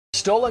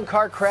stolen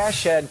car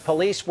crash had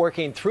police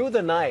working through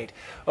the night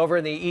over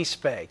in the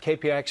East Bay.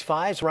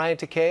 KPIX5's Ryan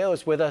Takeo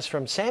is with us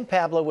from San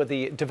Pablo with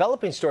the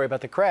developing story about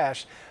the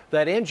crash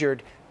that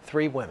injured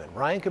 3 women.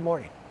 Ryan, good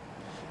morning.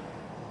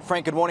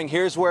 Frank, good morning.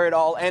 Here's where it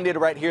all ended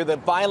right here. The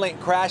violent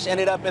crash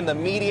ended up in the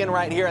median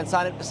right here on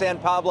San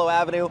Pablo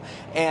Avenue,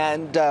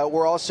 and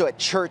we're also at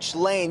Church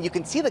Lane. You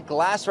can see the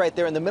glass right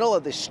there in the middle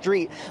of the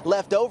street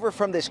left over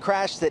from this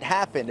crash that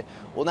happened.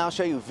 We'll now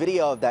show you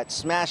video of that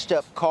smashed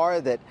up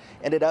car that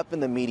ended up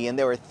in the median.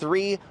 There were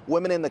 3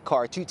 women in the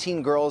car, 2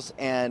 teen girls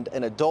and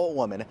an adult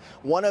woman.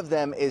 One of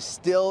them is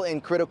still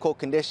in critical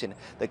condition.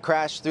 The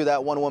crash threw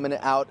that one woman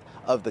out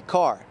of the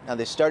car. Now,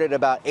 this started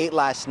about 8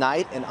 last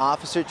night. An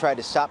officer tried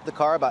to stop the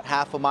car about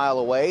half a mile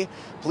away.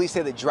 Police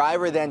say the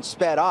driver then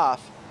sped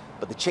off,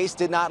 but the chase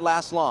did not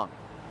last long.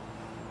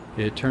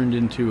 It turned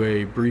into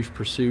a brief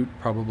pursuit,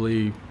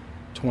 probably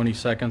 20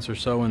 seconds or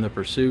so in the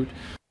pursuit.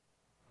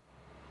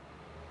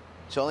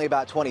 So only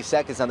about 20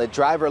 seconds. Now, the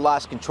driver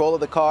lost control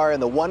of the car in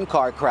the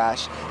one-car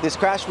crash. This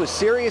crash was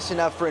serious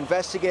enough for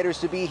investigators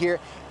to be here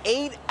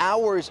 8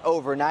 hours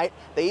overnight.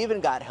 They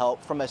even got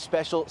help from a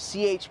special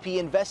CHP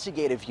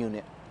investigative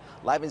unit.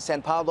 Live in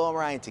San Pablo, I'm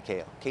Ryan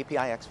Takeo,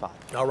 KPIX5.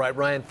 All right,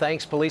 Ryan,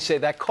 thanks. Police say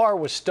that car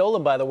was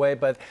stolen, by the way,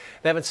 but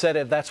they haven't said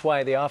if that's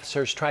why the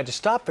officers tried to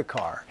stop the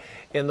car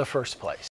in the first place.